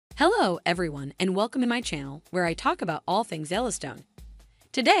Hello everyone and welcome to my channel where I talk about all things Yellowstone.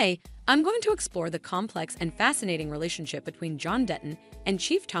 Today, I'm going to explore the complex and fascinating relationship between John Dutton and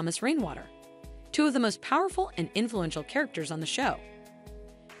Chief Thomas Rainwater, two of the most powerful and influential characters on the show.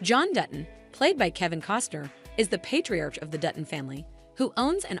 John Dutton, played by Kevin Costner, is the patriarch of the Dutton family, who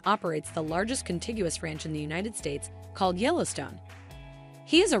owns and operates the largest contiguous ranch in the United States called Yellowstone.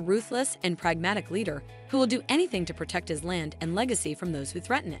 He is a ruthless and pragmatic leader who will do anything to protect his land and legacy from those who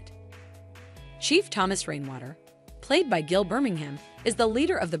threaten it. Chief Thomas Rainwater, played by Gil Birmingham, is the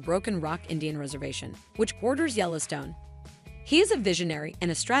leader of the Broken Rock Indian Reservation, which borders Yellowstone. He is a visionary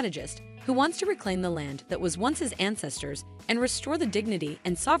and a strategist who wants to reclaim the land that was once his ancestors and restore the dignity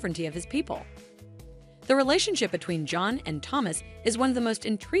and sovereignty of his people. The relationship between John and Thomas is one of the most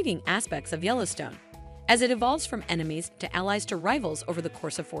intriguing aspects of Yellowstone, as it evolves from enemies to allies to rivals over the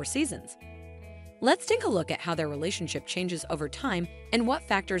course of 4 seasons. Let's take a look at how their relationship changes over time and what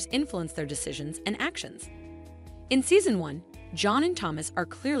factors influence their decisions and actions. In Season 1, John and Thomas are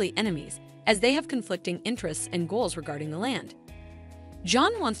clearly enemies, as they have conflicting interests and goals regarding the land.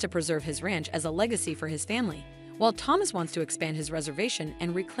 John wants to preserve his ranch as a legacy for his family, while Thomas wants to expand his reservation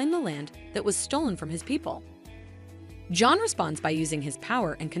and reclaim the land that was stolen from his people. John responds by using his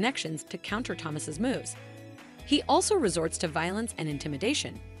power and connections to counter Thomas's moves. He also resorts to violence and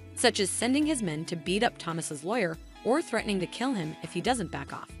intimidation, such as sending his men to beat up Thomas's lawyer or threatening to kill him if he doesn't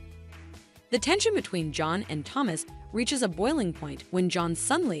back off. The tension between John and Thomas reaches a boiling point when John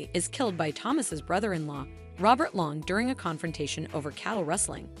suddenly is killed by Thomas's brother-in-law, Robert Long, during a confrontation over cattle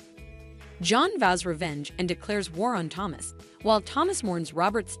rustling. John vows revenge and declares war on Thomas, while Thomas mourns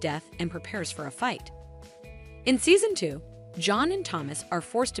Robert's death and prepares for a fight. In Season 2, John and Thomas are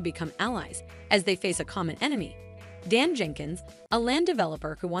forced to become allies as they face a common enemy, Dan Jenkins, a land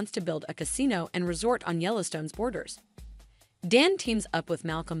developer who wants to build a casino and resort on Yellowstone's borders. Dan teams up with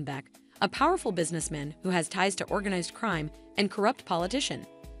Malcolm Beck, a powerful businessman who has ties to organized crime and corrupt politician.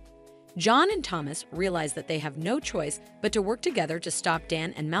 John and Thomas realize that they have no choice but to work together to stop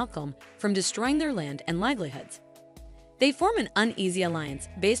Dan and Malcolm from destroying their land and livelihoods. They form an uneasy alliance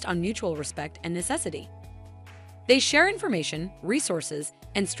based on mutual respect and necessity. They share information, resources,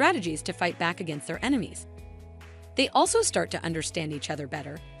 and strategies to fight back against their enemies. They also start to understand each other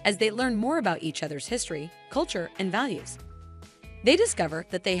better as they learn more about each other's history, culture, and values. They discover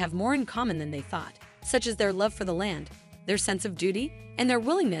that they have more in common than they thought, such as their love for the land, their sense of duty, and their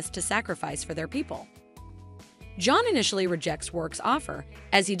willingness to sacrifice for their people. John initially rejects Work's offer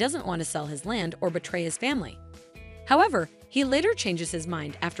as he doesn't want to sell his land or betray his family. However, he later changes his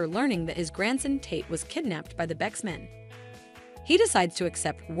mind after learning that his grandson Tate was kidnapped by the Beck's men. He decides to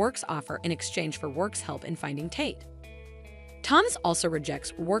accept Work's offer in exchange for Work's help in finding Tate. Thomas also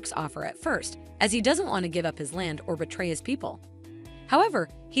rejects Work's offer at first, as he doesn't want to give up his land or betray his people. However,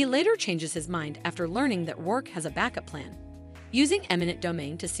 he later changes his mind after learning that Work has a backup plan, using eminent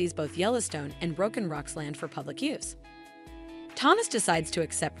domain to seize both Yellowstone and Broken Rock's land for public use. Thomas decides to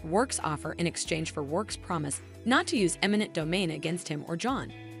accept Work's offer in exchange for Work's promise not to use eminent domain against him or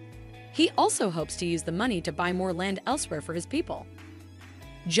John. He also hopes to use the money to buy more land elsewhere for his people.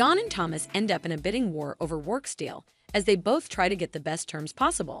 John and Thomas end up in a bidding war over Work's deal, as they both try to get the best terms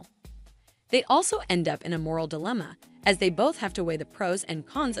possible. They also end up in a moral dilemma, as they both have to weigh the pros and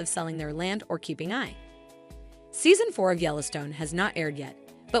cons of selling their land or keeping Eye. Season 4 of Yellowstone has not aired yet,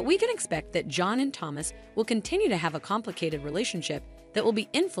 but we can expect that John and Thomas will continue to have a complicated relationship that will be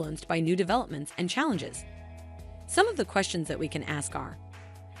influenced by new developments and challenges. Some of the questions that we can ask are: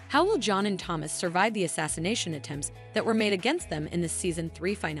 how will John and Thomas survive the assassination attempts that were made against them in the Season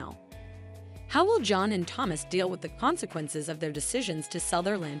 3 finale? How will John and Thomas deal with the consequences of their decisions to sell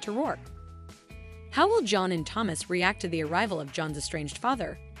their land to Rourke? How will John and Thomas react to the arrival of John's estranged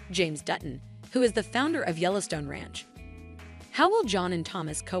father, James Dutton, who is the founder of Yellowstone Ranch? How will John and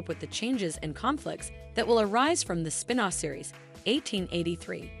Thomas cope with the changes and conflicts that will arise from the spin-off series,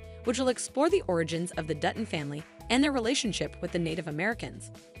 1883, which will explore the origins of the Dutton family and their relationship with the Native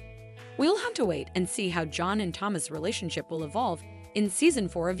Americans? We'll have to wait and see how John and Thomas' relationship will evolve in Season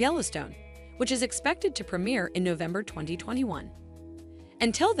 4 of Yellowstone, which is expected to premiere in November 2021.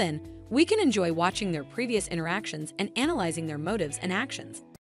 Until then, we can enjoy watching their previous interactions and analyzing their motives and actions.